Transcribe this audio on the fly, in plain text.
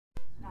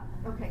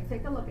Okay,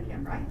 take a look at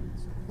him, right?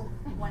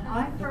 When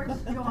I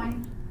first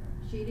joined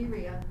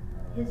Sheedy-Ria,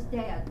 his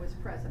dad was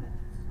president.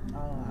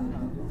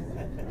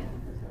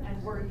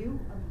 And were you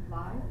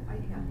alive?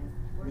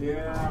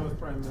 Yeah, I was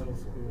probably middle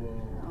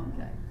school.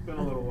 Okay. It's been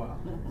a little while.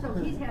 So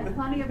he's had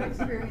plenty of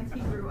experience. He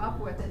grew up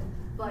with it.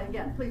 But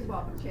again, please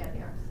welcome Chad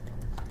Harris.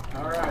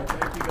 All right,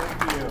 thank you.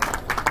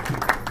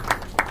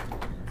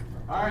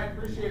 All right,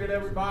 appreciate it,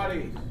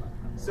 everybody.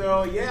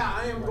 So yeah,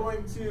 I am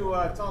going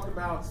to talk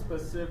about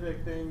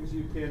specific things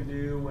you can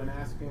do when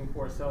asking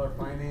for seller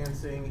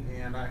financing,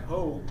 and I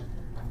hope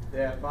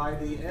that by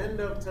the end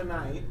of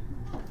tonight,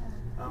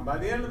 by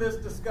the end of this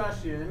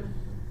discussion,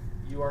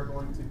 you are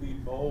going to be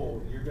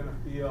bold. You're going to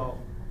feel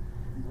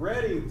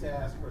ready to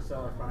ask for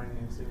seller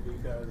financing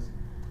because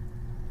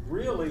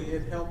really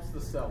it helps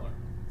the seller.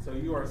 So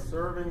you are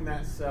serving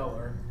that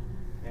seller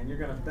and you're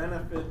going to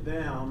benefit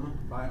them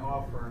by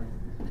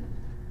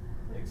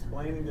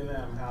explaining to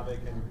them how they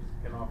can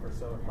offer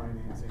seller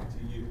financing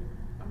to you.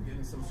 I'm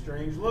getting some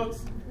strange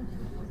looks.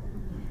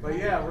 But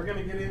yeah, we're going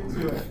to get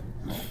into it.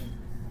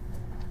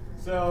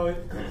 So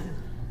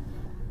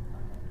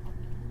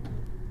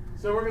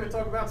we're going to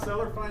talk about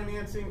seller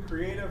financing,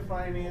 creative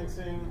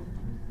financing,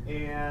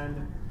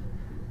 and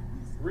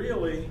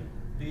really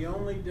the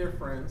only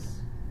difference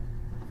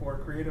for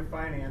creative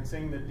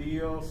financing, the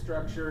deal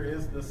structure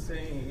is the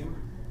same.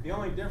 The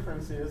only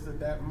difference is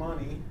that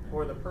money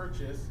for the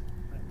purchase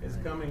is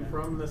coming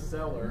from the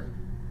seller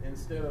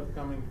instead of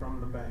coming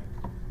from the bank.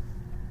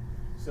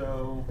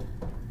 So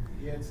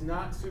it's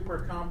not super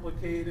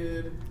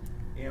complicated.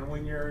 And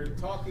when you're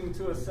talking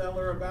to a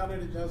seller about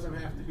it, it doesn't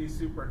have to be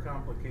super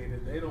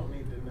complicated. They don't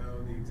need to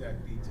know the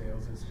exact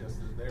details. It's just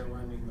that they're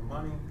lending the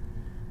money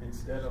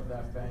instead of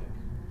that bank.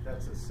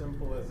 That's as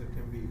simple as it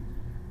can be.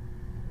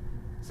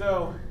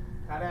 So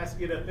I'd ask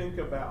you to think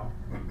about,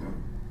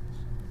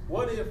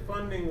 what if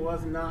funding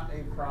was not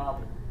a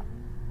problem?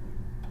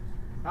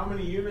 How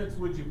many units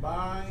would you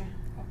buy?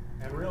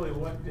 And really,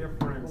 what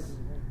difference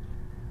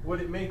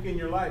would it make in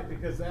your life?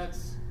 Because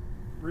that's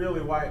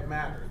really why it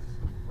matters,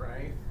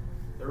 right?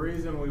 The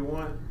reason we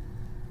want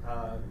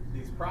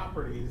these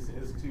properties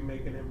is to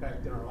make an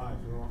impact in our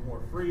lives. We want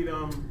more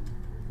freedom.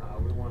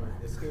 We want to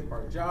escape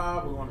our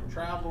job. We want to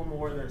travel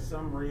more. There's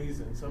some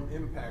reason, some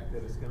impact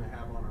that it's going to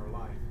have on our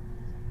life.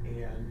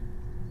 And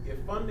if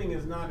funding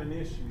is not an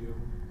issue,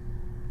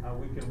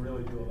 we can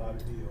really do a lot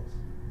of deals.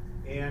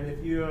 And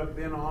if you have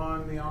been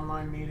on the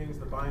online meetings,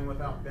 the Buying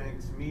Without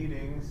Banks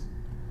meetings,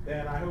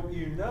 then I hope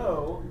you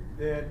know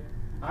that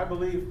I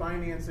believe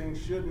financing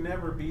should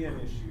never be an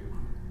issue.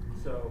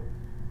 So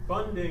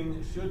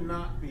funding should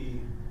not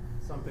be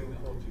something that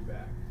holds you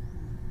back.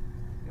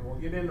 And we'll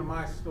get into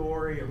my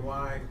story and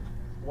why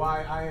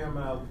I am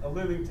a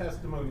living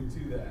testimony to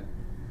that.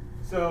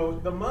 So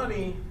the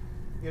money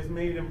is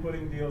made in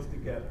putting deals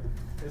together.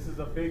 This is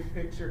a big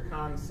picture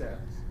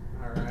concept,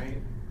 all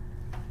right?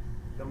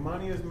 The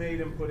money is made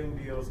in putting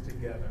deals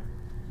together.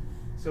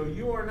 So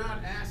you are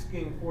not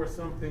asking for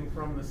something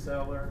from the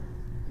seller.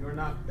 You're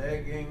not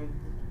begging.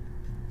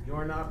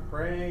 You're not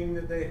praying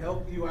that they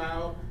help you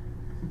out.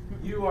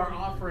 You are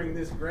offering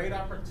this great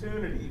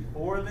opportunity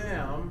for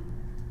them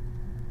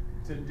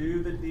to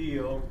do the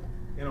deal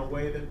in a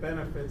way that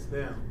benefits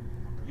them.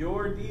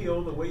 Your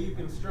deal, the way you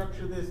can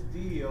structure this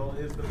deal,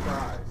 is the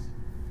prize.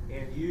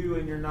 And you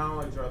and your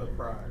knowledge are the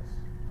prize.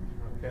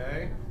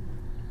 Okay?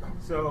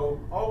 So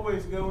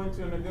always go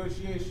into a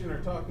negotiation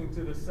or talking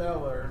to the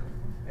seller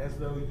as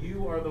though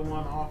you are the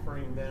one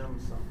offering them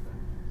something.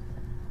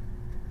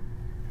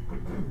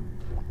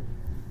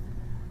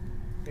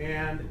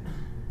 And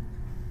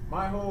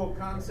my whole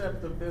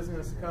concept of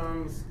business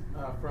comes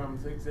from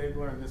Zig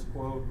Ziglar and this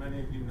quote. Many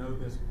of you know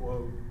this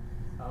quote.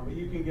 But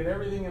you can get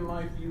everything in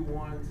life you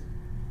want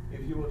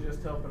if you will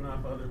just help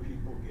enough other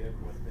people get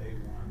what they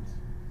want.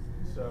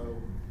 So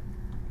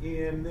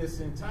in this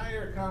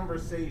entire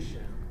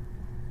conversation,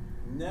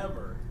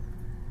 never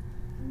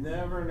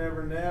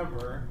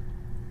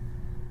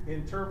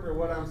interpret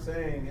what I'm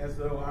saying as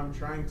though I'm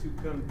trying to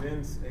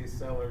convince a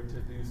seller to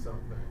do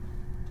something,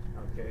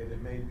 okay,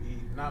 that may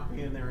not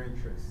be in their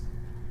interest.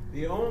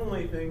 The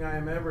only thing I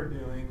am ever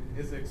doing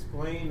is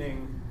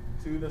explaining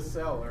to the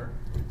seller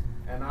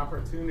an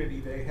opportunity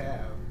they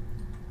have,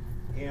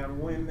 and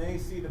when they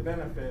see the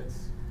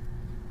benefits,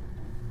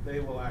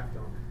 they will act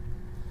on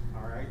it.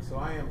 All right, so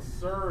I am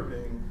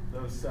serving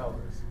those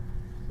sellers.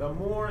 The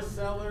more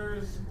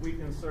sellers we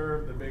can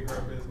serve, the bigger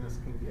our business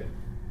can get.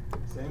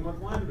 Same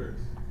with lenders,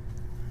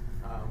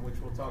 which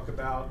we'll talk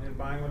about in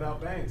Buying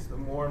Without Banks. The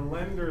more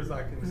lenders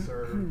I can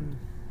serve,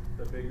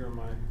 the bigger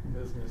my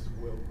business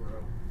will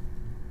grow.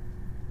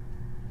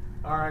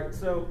 All right,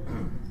 so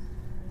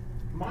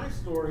my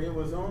story, it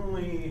was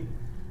only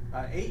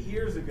 8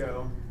 years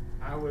ago.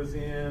 I was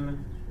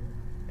in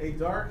a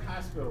dark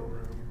hospital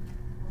room,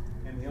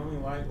 and the only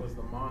light was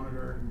the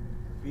monitor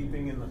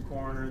beeping in the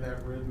corner,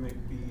 that rhythmic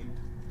beep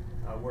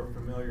we're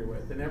familiar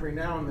with. And every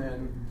now and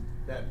then,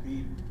 that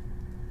beep,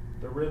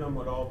 the rhythm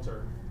would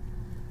alter,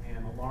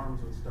 and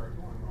alarms would start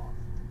going off.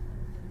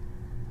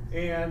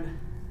 And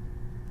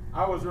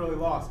I was really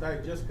lost. I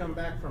had just come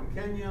back from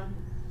Kenya.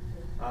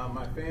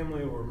 My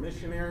family were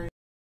missionaries.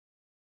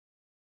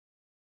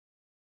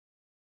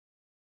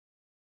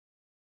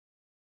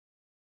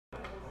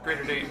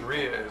 Greater Dayton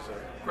REIA is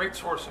a great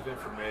source of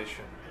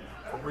information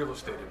for real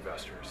estate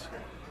investors.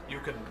 You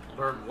can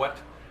learn what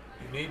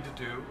you need to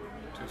do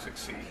to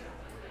succeed.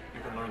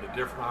 You can learn the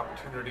different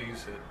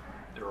opportunities that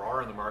there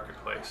are in the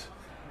marketplace,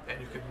 and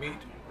you can meet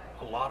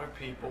a lot of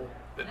people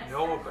that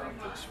know about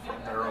this from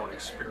their own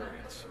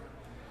experience.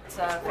 It's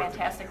a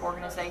fantastic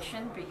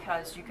organization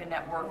because you can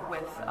network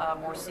with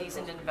more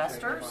seasoned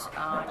investors.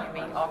 You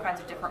meet all kinds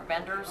of different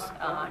vendors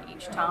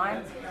each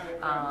time.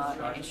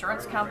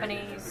 Insurance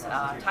companies,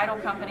 title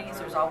companies,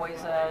 there's always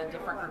a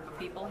different group of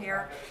people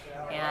here.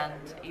 And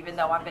even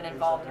though I've been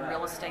involved in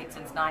real estate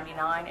since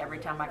 '99, every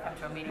time I come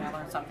to a meeting I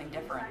learn something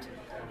different.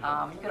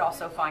 You could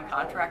also find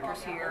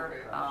contractors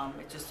here.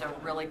 It's just a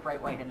really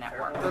great way to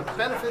network. The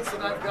benefits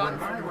that I've gotten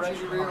from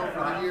GD REIA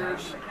over the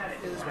years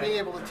is being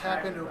able to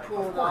tap into a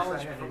pool of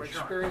knowledge from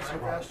experienced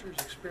investors,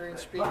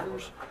 experienced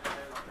speakers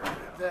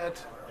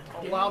that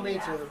allow me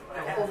to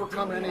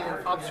overcome any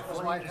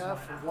obstacles I might have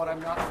from what I'm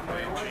not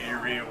familiar with. In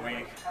GD REIA,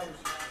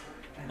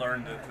 we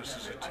learned that this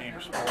is a team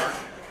sport,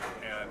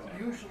 and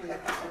being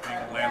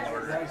a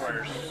landlord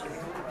requires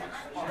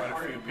quite a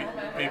few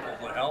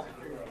people to help.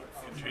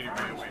 In GD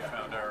REIA, we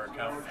found our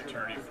accountant,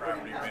 attorney,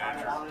 property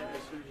manager,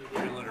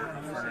 realtor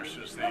who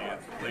furnishes the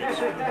leads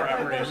for the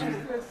properties, and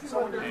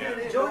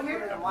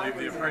I believe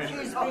the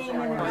appraisers.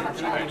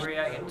 GD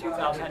REIA in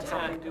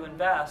 2010 to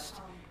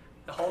invest.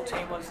 The whole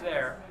team was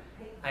there.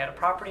 I had a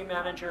property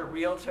manager,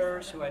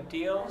 realtors who had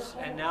deals,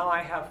 and now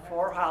I have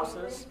 4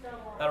 houses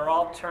that are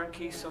all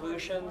turnkey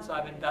solutions.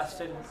 I've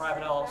invested in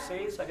private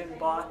LLCs. I didn't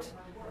bought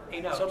a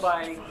note. So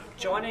by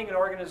joining an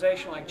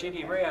organization like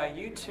GD REIA,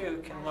 you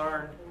too can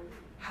learn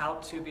how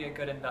to be a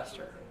good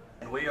investor.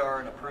 And we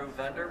are an approved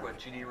vendor with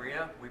GD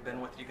REIA. We've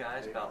been with you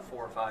guys about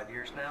 4 or 5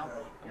 years now,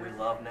 and we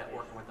love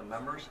networking with the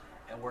members,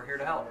 and we're here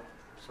to help.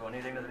 So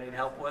anything that they need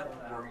help with,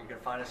 you can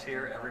find us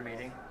here every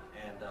meeting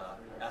and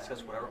ask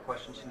us whatever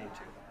questions you need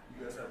to.